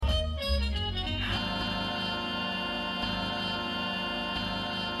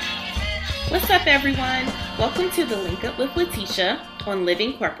What's up, everyone? Welcome to the Link Up with Letitia on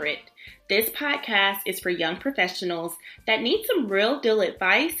Living Corporate. This podcast is for young professionals that need some real deal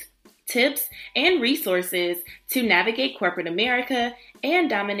advice, tips, and resources to navigate corporate America and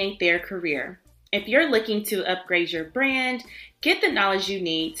dominate their career. If you're looking to upgrade your brand, get the knowledge you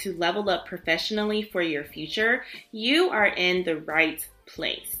need to level up professionally for your future, you are in the right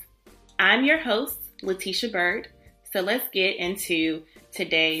place. I'm your host, Letitia Bird, so let's get into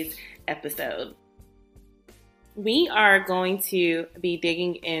today's episode. We are going to be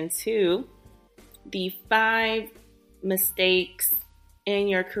digging into the 5 mistakes in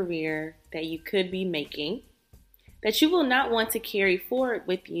your career that you could be making that you will not want to carry forward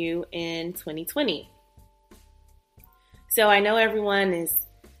with you in 2020. So I know everyone is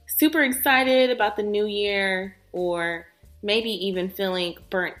super excited about the new year, or maybe even feeling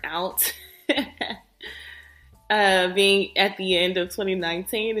burnt out. Being at the end of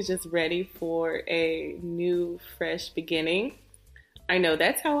 2019 is just ready for a new, fresh beginning. I know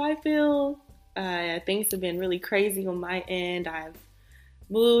that's how I feel. Things have been really crazy on my end. I've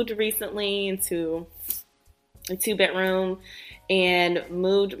moved recently into a 2-bedroom and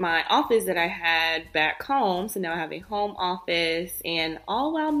moved my office that I had back home. So now I have a home office, and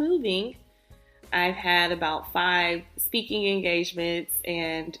all while moving, I've had about 5 speaking engagements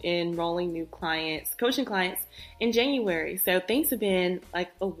and enrolling new clients, coaching clients in January. So things have been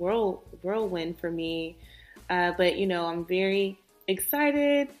like a whirlwind for me. But, I'm very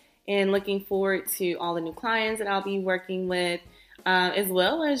excited and looking forward to all the new clients that I'll be working with, as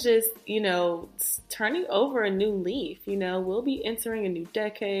well as just, turning over a new leaf. We'll be entering a new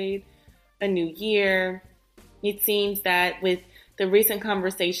decade, a new year. It seems that with the recent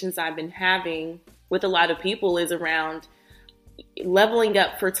conversations I've been having with a lot of people is around leveling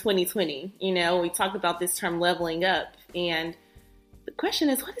up for 2020. We talk about this term leveling up, and the question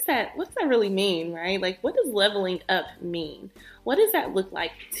is, what does that really mean, right? Like, what does leveling up mean? What does that look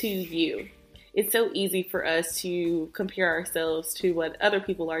like to you? It's so easy for us to compare ourselves to what other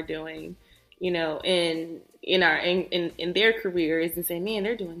people are doing, in their careers, and say, man,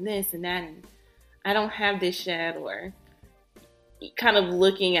 they're doing this and that, and I don't have this yet, or kind of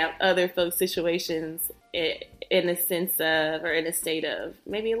looking at other folks' situations in a sense of, or in a state of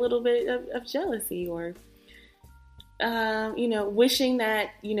maybe a little bit of jealousy, or, wishing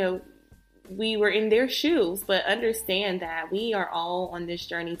that, we were in their shoes. But understand that we are all on this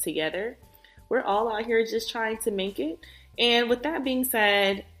journey together. We're all out here just trying to make it. And with that being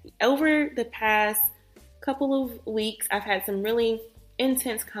said, over the past couple of weeks, I've had some really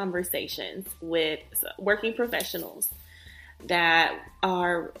intense conversations with working professionals that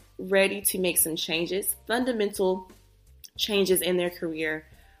are ready to make some changes, fundamental changes in their career,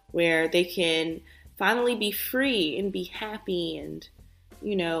 where they can finally be free and be happy and,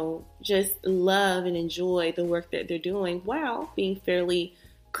 just love and enjoy the work that they're doing while being fairly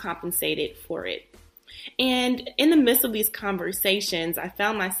compensated for it. And in the midst of these conversations, I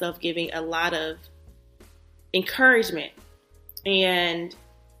found myself giving a lot of encouragement. And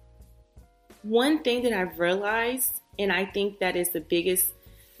one thing that I've realized, and I think that is the biggest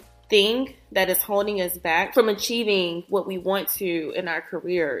thing that is holding us back from achieving what we want to in our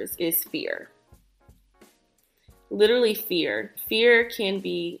careers, is fear. Literally fear. Fear can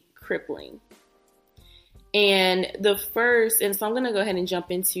be crippling. And so I'm going to go ahead and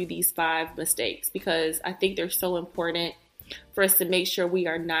jump into these 5 mistakes, because I think they're so important for us to make sure we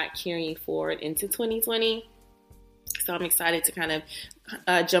are not carrying forward into 2020. So I'm excited to kind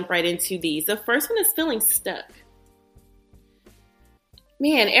of jump right into these. The first one is feeling stuck.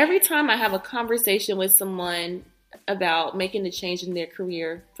 Man, every time I have a conversation with someone about making a change in their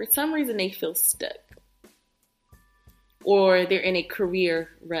career, for some reason they feel stuck, or they're in a career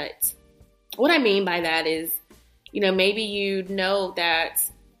rut. What I mean by that is, maybe that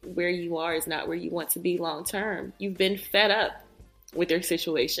where you are is not where you want to be long term. You've been fed up with your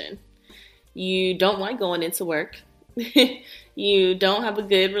situation. You don't like going into work. You don't have a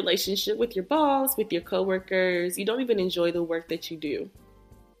good relationship with your boss, with your coworkers. You don't even enjoy the work that you do.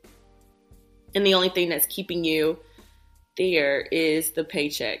 And the only thing that's keeping you there is the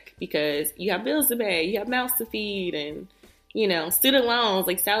paycheck, because you have bills to pay, you have mouths to feed, and, student loans.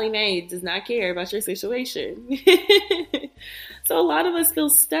 Like, Sally Mae does not care about your situation. So a lot of us feel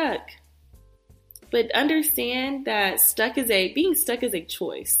stuck. But understand that being stuck is a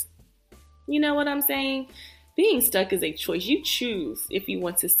choice. You know what I'm saying? Being stuck is a choice. You choose if you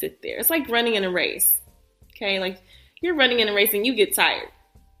want to sit there. It's like running in a race. Okay? Like, you're running in a race and you get tired.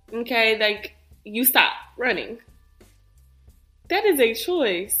 Okay? Like, you stop running. That is a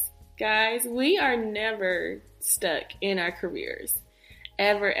choice, guys. We are never stuck in our careers.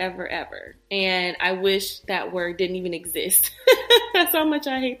 Ever, ever, ever. And I wish that word didn't even exist. That's how much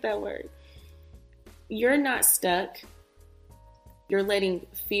I hate that word. You're not stuck. You're letting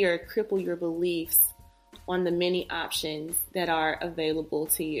fear cripple your beliefs on the many options that are available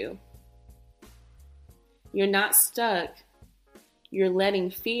to you. You're not stuck. You're letting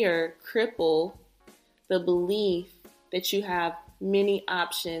fear cripple the belief that you have many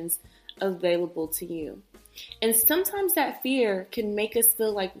options available to you. And sometimes that fear can make us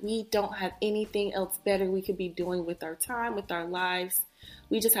feel like we don't have anything else better we could be doing with our time, with our lives.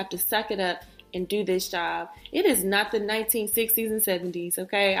 We just have to suck it up and do this job. It is not the 1960s and 70s,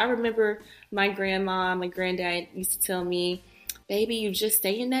 okay? I remember my grandma, my granddad used to tell me, baby, you just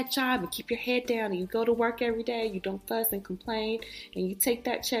stay in that job and keep your head down and you go to work every day. You don't fuss and complain and you take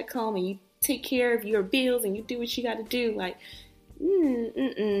that check home and you take care of your bills and you do what you got to do. Like,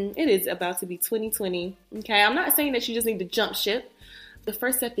 it is about to be 2020. Okay, I'm not saying that you just need to jump ship. The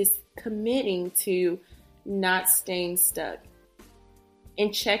first step is committing to not staying stuck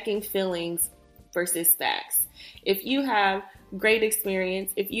and checking feelings versus facts. If you have great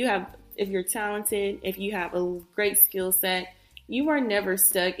experience, if you're talented, if you have a great skill set, you are never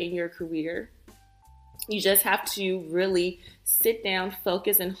stuck in your career. You just have to really sit down,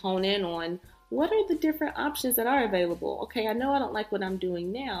 focus, and hone in on what are the different options that are available. Okay, I know I don't like what I'm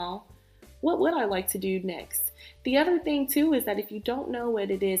doing now. What would I like to do next? The other thing too is that if you don't know what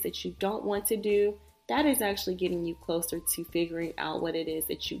it is that you don't want to do, that is actually getting you closer to figuring out what it is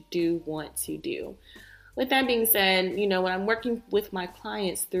that you do want to do. With that being said, when I'm working with my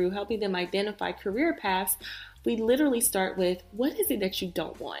clients through helping them identify career paths, we literally start with, what is it that you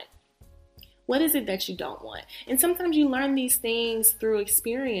don't want? What is it that you don't want? And sometimes you learn these things through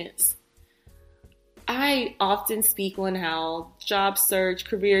experience. I often speak on how job search,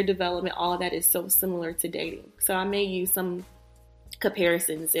 career development, all of that is so similar to dating. So I may use some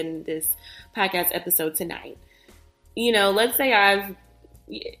comparisons in this podcast episode tonight. Let's say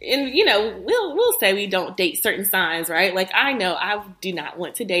we'll say we don't date certain signs, right? Like I know I do not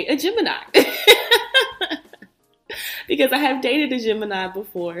want to date a Gemini because I have dated a Gemini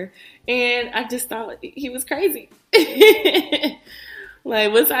before and I just thought he was crazy.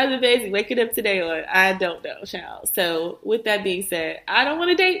 Like, what side of the bed is he waking up today on? I don't know, child. So, with that being said, I don't want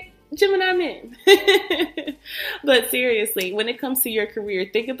to date Gemini men. But seriously, when it comes to your career,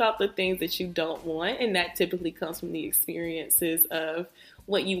 think about the things that you don't want. And that typically comes from the experiences of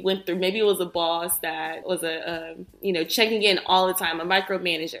what you went through. Maybe it was a boss that was checking in all the time, a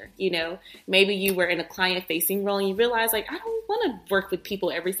micromanager. Maybe you were in a client-facing role and you realize, like, I don't want to work with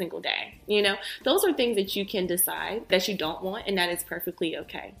people every single day. Those are things that you can decide that you don't want, and that is perfectly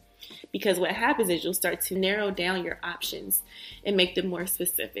okay. Because what happens is you'll start to narrow down your options and make them more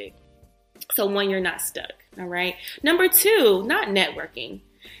specific. So one, you're not stuck. All right. Number two, not networking.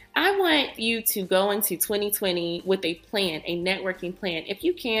 I want you to go into 2020 with a plan, a networking plan. If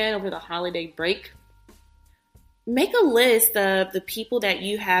you can, over the holiday break, make a list of the people that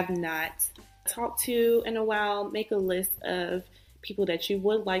you have not talked to in a while. Make a list of people that you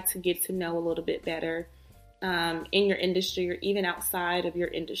would like to get to know a little bit better in your industry or even outside of your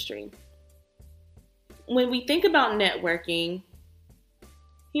industry. When we think about networking,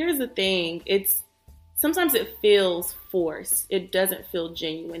 here's the thing. Sometimes it feels forced. It doesn't feel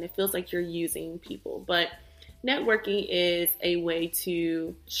genuine. It feels like you're using people. But networking is a way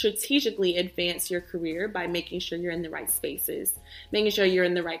to strategically advance your career by making sure you're in the right spaces, making sure you're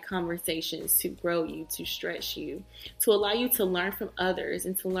in the right conversations to grow you, to stretch you, to allow you to learn from others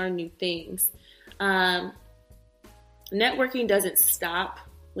and to learn new things. Networking doesn't stop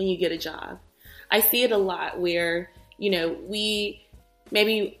when you get a job. I see it a lot where, we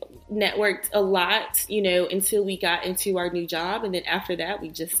maybe networked a lot, until we got into our new job. And then after that, we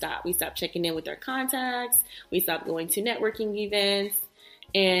just stopped. We stopped checking in with our contacts. We stopped going to networking events.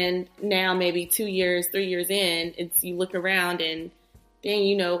 And now maybe 2 years, 3 years in, you look around and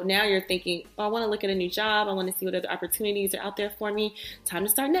then, now you're thinking, I want to look at a new job. I want to see what other opportunities are out there for me. Time to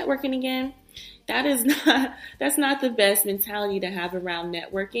start networking again. That's not the best mentality to have around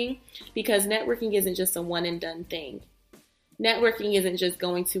networking, because networking isn't just a one and done thing. Networking isn't just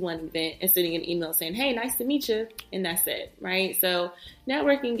going to one event and sending an email saying, hey, nice to meet you, and that's it, right? So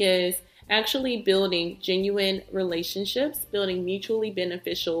networking is actually building genuine relationships, building mutually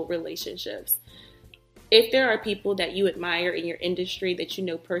beneficial relationships. If there are people that you admire in your industry that you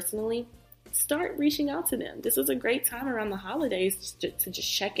know personally, start reaching out to them. This is a great time around the holidays to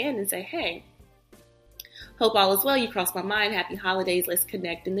just check in and say, hey, hope all is well. You crossed my mind. Happy holidays. Let's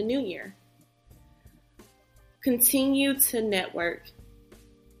connect in the new year. Continue to network.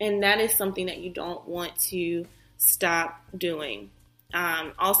 And that is something that you don't want to stop doing.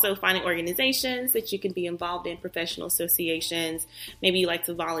 Also finding organizations that you can be involved in, professional associations, maybe you like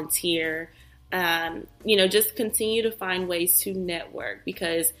to volunteer. Just continue to find ways to network,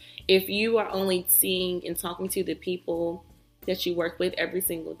 because if you are only seeing and talking to the people that you work with every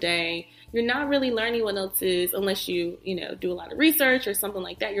single day, you're not really learning what else is, unless you do a lot of research or something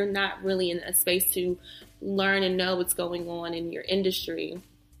like that. You're not really in a space to learn and know what's going on in your industry.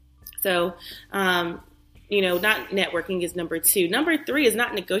 So, not networking is number 2. Number 3 is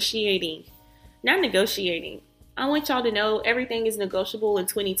not negotiating. Not negotiating. I want y'all to know everything is negotiable in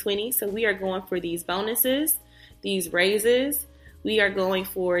 2020. So we are going for these bonuses, these raises. We are going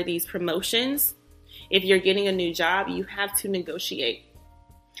for these promotions. If you're getting a new job, you have to negotiate.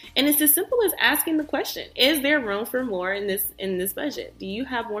 And it's as simple as asking the question, is there room for more in this budget? Do you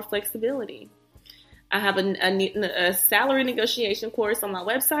have more flexibility? I have a salary negotiation course on my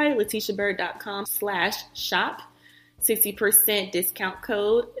website, letitiabird.com/shop. 60% discount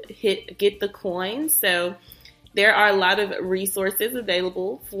code, get the coins. So there are a lot of resources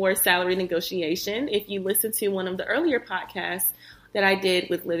available for salary negotiation. If you listen to one of the earlier podcasts that I did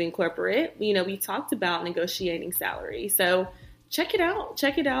with Living Corporate, we talked about negotiating salary. So check it out.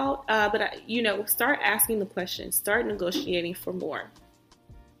 But start asking the question, start negotiating for more.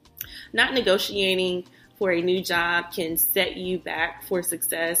 Not negotiating for a new job can set you back for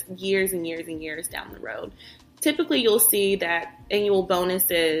success years and years and years down the road. Typically, you'll see that annual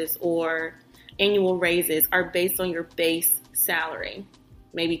bonuses or annual raises are based on your base salary.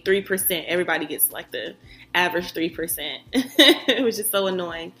 Maybe 3%. Everybody gets like the average 3%, which is so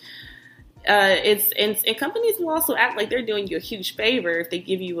annoying. And companies will also act like they're doing you a huge favor if they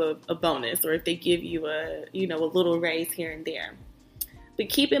give you a bonus, or if they give you a little raise here and there. But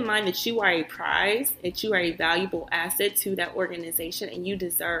keep in mind that you are a prize, that you are a valuable asset to that organization, and you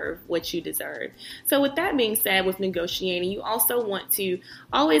deserve what you deserve. So with that being said, with negotiating, you also want to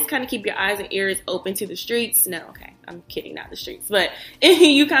always kind of keep your eyes and ears open to the streets. No, okay, I'm kidding, not the streets. But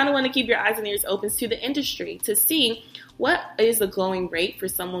you kind of want to keep your eyes and ears open to the industry to see what is the going rate for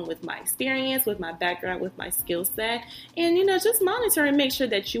someone with my experience, with my background, with my skill set. And, just monitor and make sure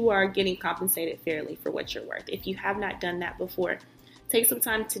that you are getting compensated fairly for what you're worth. If you have not done that before, take some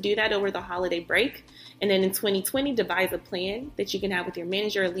time to do that over the holiday break. And then in 2020, devise a plan that you can have with your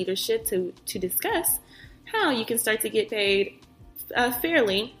manager or leadership to discuss how you can start to get paid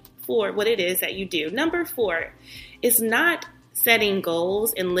fairly for what it is that you do. Number 4 is not setting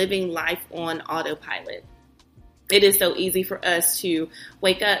goals and living life on autopilot. It is so easy for us to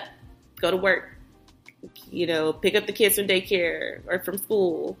wake up, go to work, pick up the kids from daycare or from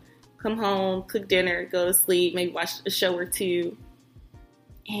school, come home, cook dinner, go to sleep, maybe watch a show or two.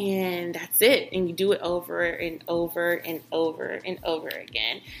 And that's it. And you do it over and over and over and over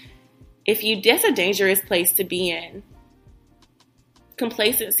again. That's a dangerous place to be in.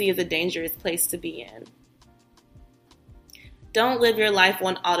 Complacency is a dangerous place to be in. Don't live your life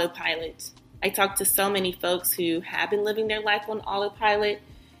on autopilot. I talk to so many folks who have been living their life on autopilot.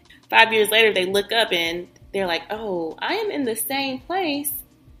 5 years later, they look up and they're like, oh, I am in the same place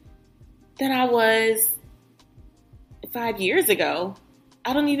that I was 5 years ago.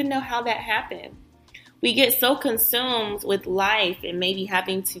 I don't even know how that happened. We get so consumed with life and maybe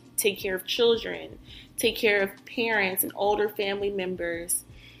having to take care of children, take care of parents and older family members,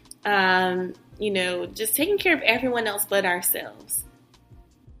 just taking care of everyone else but ourselves.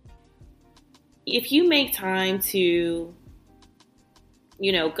 If you make time to,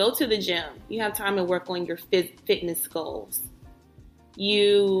 go to the gym, you have time to work on your fitness goals.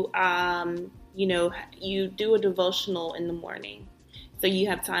 You do a devotional in the morning. So you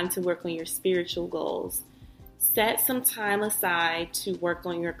have time to work on your spiritual goals. Set some time aside to work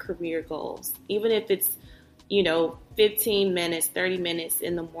on your career goals. Even if it's, 15 minutes, 30 minutes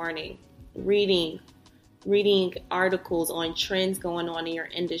in the morning, reading articles on trends going on in your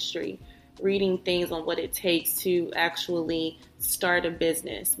industry, reading things on what it takes to actually start a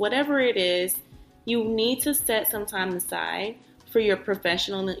business. Whatever it is, you need to set some time aside for your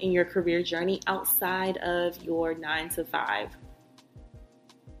professional and your career journey outside of your 9 to 5.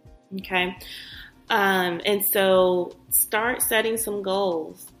 Okay. And so start setting some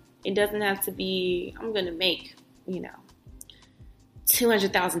goals. It doesn't have to be, I'm going to make,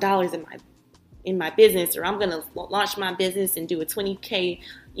 $200,000 in my business, or I'm going to launch my business and do a 20K,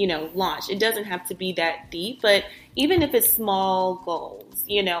 launch. It doesn't have to be that deep, but even if it's small goals,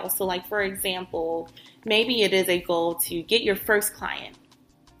 so like, for example, maybe it is a goal to get your first client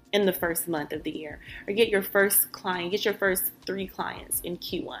in the first month of the year, or get your first client, get your first 3 clients in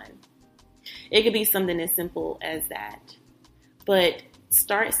Q1. It could be something as simple as that. But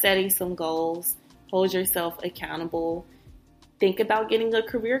start setting some goals, hold yourself accountable, think about getting a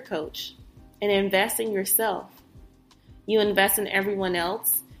career coach and invest in yourself. You invest in everyone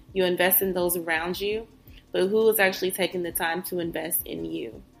else. You invest in those around you. But who is actually taking the time to invest in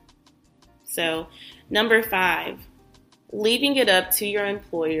you? So, number 5, leaving it up to your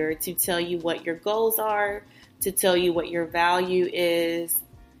employer to tell you what your goals are, to tell you what your value is,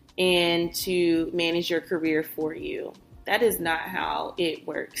 and to manage your career for you. That is not how it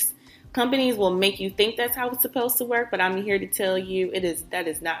works. Companies will make you think that's how it's supposed to work, but I'm here to tell you that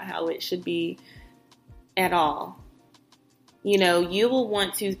is not how it should be at all. You will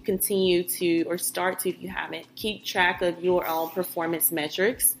want to continue to, or start to if you haven't, keep track of your own performance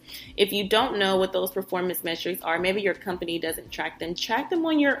metrics. If you don't know what those performance metrics are, maybe your company doesn't track them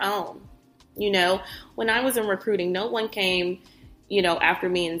on your own. When I was in recruiting, no one came, after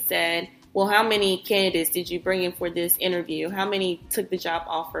me and said, well, how many candidates did you bring in for this interview? How many took the job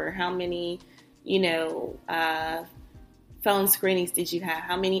offer? How many, phone screenings did you have?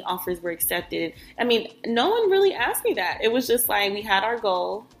 How many offers were accepted? I mean, no one really asked me that. It was just like, we had our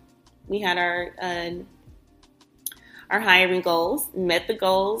goal. We had our hiring goals, met the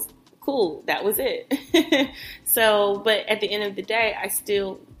goals. Cool. That was it. But at the end of the day, I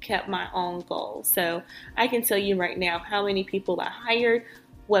still kept my own goals. So I can tell you right now how many people I hired,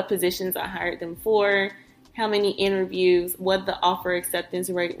 what positions I hired them for, how many interviews, what the offer acceptance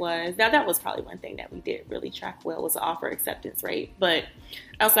rate was. Now, that was probably one thing that we did really track well, was the offer acceptance rate. But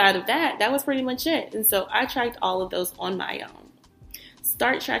outside of that, that was pretty much it. And so I tracked all of those on my own.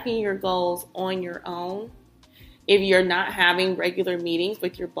 Start tracking your goals on your own. If you're not having regular meetings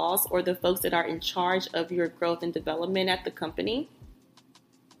with your boss or the folks that are in charge of your growth and development at the company,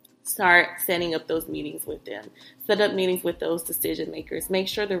 start setting up those meetings with them. Set up meetings with those decision makers. Make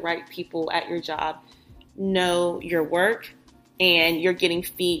sure the right people at your job know your work and you're getting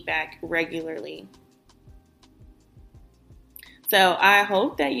feedback regularly. So I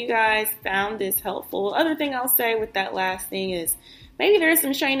hope that you guys found this helpful. Other thing I'll say with that last thing is maybe there are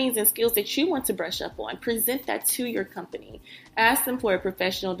some trainings and skills that you want to brush up on. Present that to your company. Ask them for a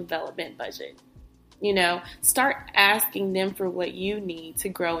professional development budget. Start asking them for what you need to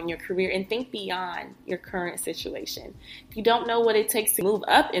grow in your career and think beyond your current situation. If you don't know what it takes to move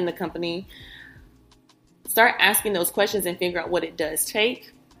up in the company, start asking those questions and figure out what it does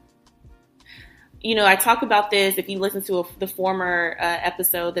take. I talk about this, if you listen to the former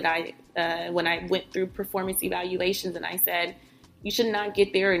episode that when I went through performance evaluations, and I said, you should not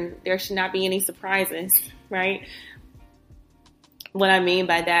get there and there should not be any surprises, right? What I mean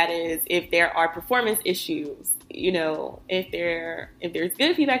by that is if there are performance issues, if there's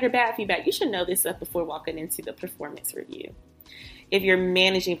good feedback or bad feedback, you should know this stuff before walking into the performance review. If you're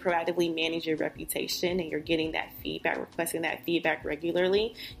proactively manage your reputation and you're getting that feedback, requesting that feedback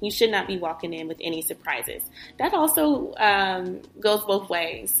regularly, you should not be walking in with any surprises. That also goes both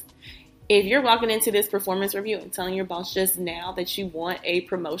ways. If you're walking into this performance review and telling your boss just now that you want a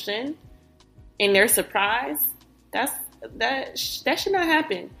promotion and they're surprised, that should not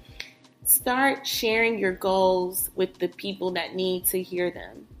happen. Start sharing your goals with the people that need to hear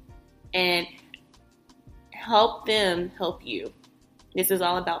them and help them help you. This is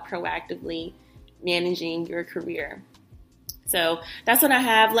all about proactively managing your career. So that's what I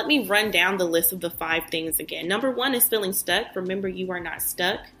have. Let me run down the list of the 5 things again. Number 1 is feeling stuck. Remember, you are not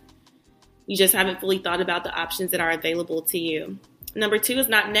stuck. You just haven't fully thought about the options that are available to you. Number 2 is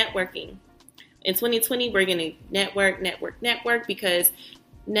not networking. In 2020, we're going to network because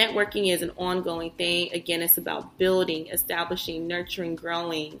networking is an ongoing thing. Again, it's about building, establishing, nurturing,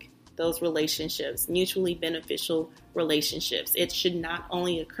 growing those relationships, mutually beneficial relationships. It should not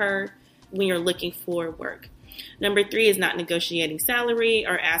only occur when you're looking for work. Number 3 is not negotiating salary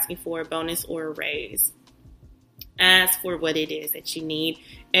or asking for a bonus or a raise. Ask for what it is that you need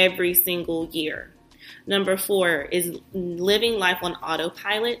every single year. Number 4 is living life on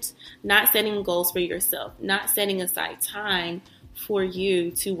autopilot, not setting goals for yourself, not setting aside time for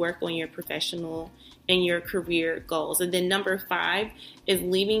you to work on your professional and your career goals. And then number 5 is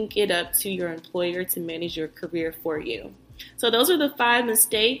leaving it up to your employer to manage your career for you. So those are the 5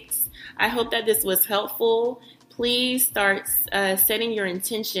 mistakes. I hope that this was helpful. Please start setting your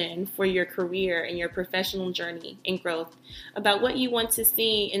intention for your career and your professional journey and growth about what you want to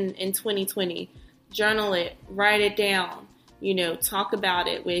see in 2020. Journal it, write it down, talk about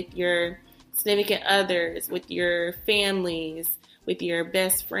it with your significant others, with your families, with your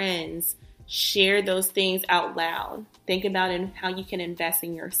best friends. Share those things out loud. Think about how you can invest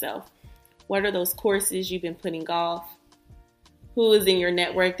in yourself. What are those courses you've been putting off? Who is in your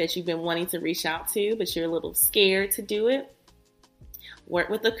network that you've been wanting to reach out to, but you're a little scared to do it? Work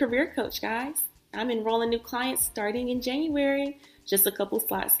with a career coach, guys. I'm enrolling new clients starting in January. Just a couple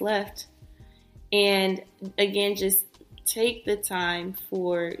slots left. And again, just take the time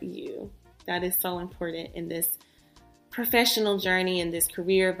for you. That is so important in this professional journey, in this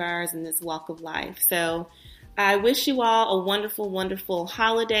career of ours, in this walk of life. So I wish you all a wonderful, wonderful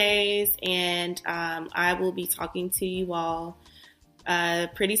holidays, and I will be talking to you all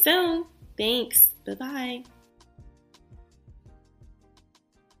pretty soon. Thanks. Bye-bye.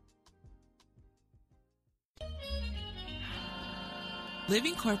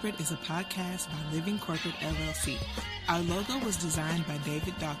 Living Corporate is a podcast by Living Corporate LLC. Our logo was designed by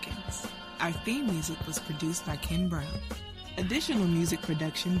David Dawkins. Our theme music was produced by Ken Brown. Additional music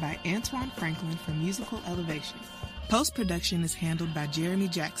production by Antoine Franklin from Musical Elevation. Post-production is handled by Jeremy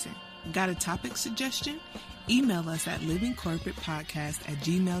Jackson. Got a topic suggestion? Email us at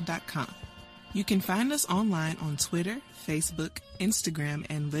livingcorporatepodcast@gmail.com. You can find us online on Twitter, Facebook, Instagram,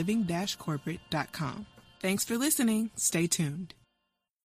 and living-corporate.com. Thanks for listening. Stay tuned.